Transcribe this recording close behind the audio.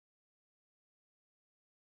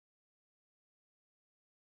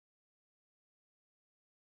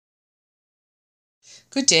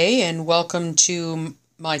Good day and welcome to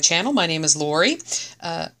my channel. My name is Lori.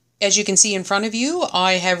 As you can see in front of you,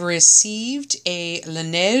 I have received a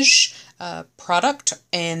LANEIGE product,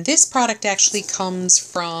 and this product actually comes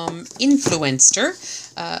from Influenster.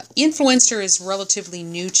 Influenster is relatively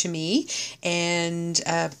new to me, and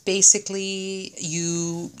basically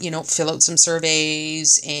you fill out some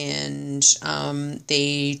surveys, and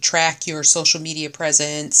they track your social media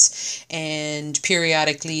presence, and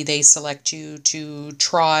periodically they select you to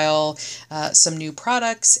trial some new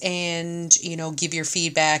products, and give your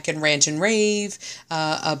feedback and rant and rave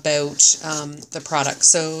about the product.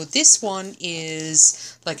 So this one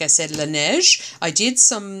is, like I said, LANEIGE. I did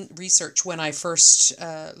some research when I first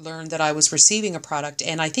learned that I was receiving a product,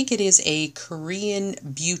 and I think it is a Korean-based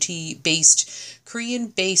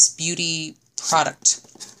beauty product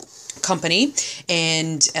company,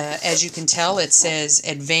 and as you can tell, it says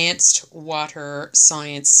Advanced Water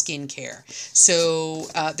Science Skincare. So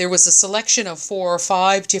there was a selection of 4 or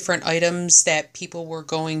 5 different items that people were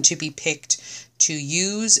going to be picked to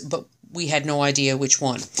use, but we had no idea which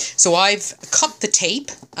one. So I've cut the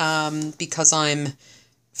tape because I'm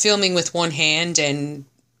filming with one hand and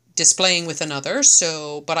displaying with another,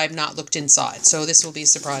 but I've not looked inside, so this will be a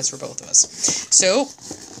surprise for both of us. So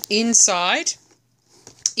inside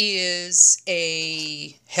is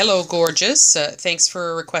a Hello Gorgeous. Thanks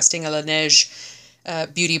for requesting a LANEIGE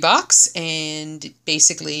beauty box, and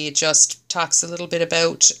basically it just talks a little bit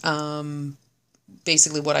about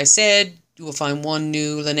basically what I said. You will find one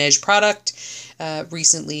new LANEIGE product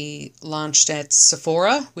recently launched at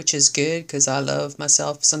Sephora, which is good because I love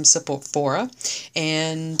myself some Sephora.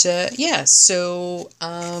 And yeah, so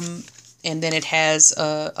and then it has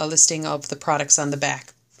a listing of the products on the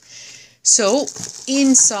back. So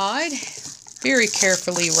inside, very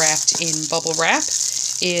carefully wrapped in bubble wrap,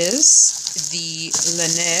 is the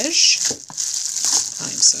LANEIGE,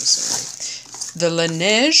 I'm so sorry, the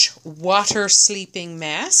LANEIGE Water Sleeping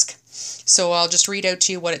Mask. So I'll just read out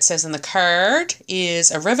to you what it says on the card.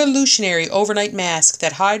 Is a revolutionary overnight mask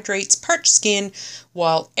that hydrates parched skin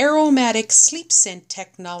while aromatic sleep scent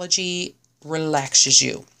technology relaxes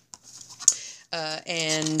you.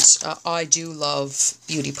 I do love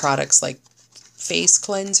beauty products like face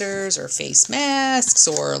cleansers or face masks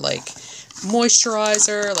or like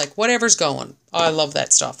moisturizer, like whatever's going. I love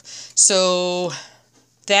that stuff. So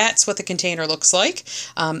that's what the container looks like.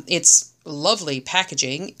 It's lovely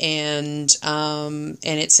packaging, and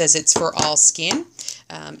it says it's for all skin.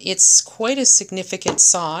 It's quite a significant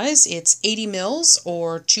size. It's 80 mils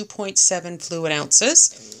or 2.7 fluid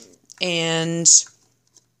ounces, and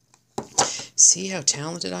see how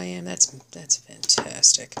talented I am? That's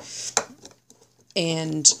fantastic.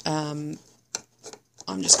 And I'm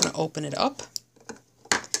just going to open it up,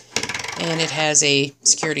 and it has a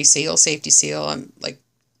security seal, safety seal. I'm like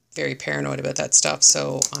very paranoid about that stuff,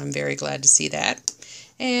 so I'm very glad to see that.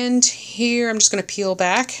 And here I'm just going to peel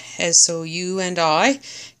back so you and I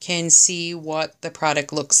can see what the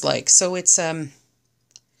product looks like. So it's a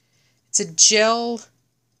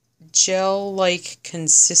gel-like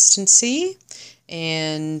consistency,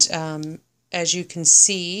 and as you can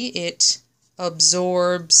see, it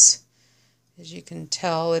absorbs, as you can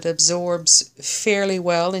tell, it absorbs fairly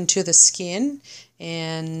well into the skin,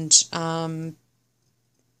 and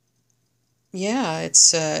yeah,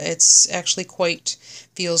 it's actually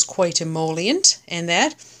feels quite emollient, and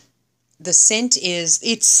that the scent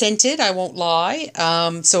it's scented, I won't lie.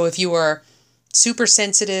 So if you are super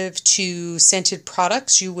sensitive to scented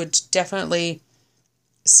products, you would definitely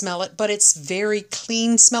smell it, but it's very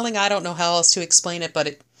clean smelling. I don't know how else to explain it, but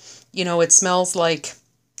it smells like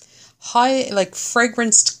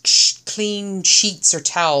fragranced clean sheets or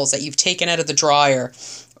towels that you've taken out of the dryer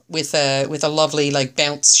with a lovely like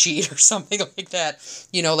bounce sheet or something like that,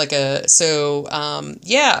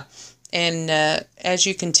 yeah. And as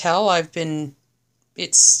you can tell,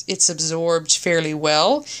 it's absorbed fairly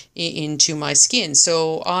well into my skin.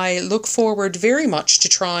 So I look forward very much to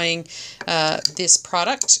trying this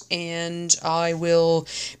product, and I will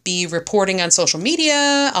be reporting on social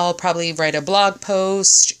media. I'll probably write a blog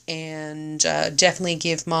post, and definitely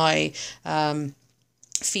give my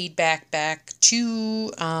feedback back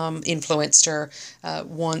to Influenster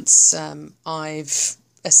once I've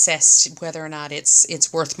assessed whether or not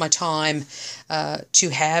it's worth my time to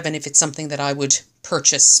have, and if it's something that I would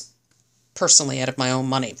purchase personally out of my own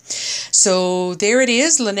money. So there it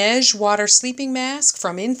is, LANEIGE Water Sleeping Mask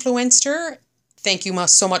from Influenster. Thank you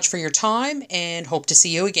so much for your time, and hope to see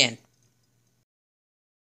you again.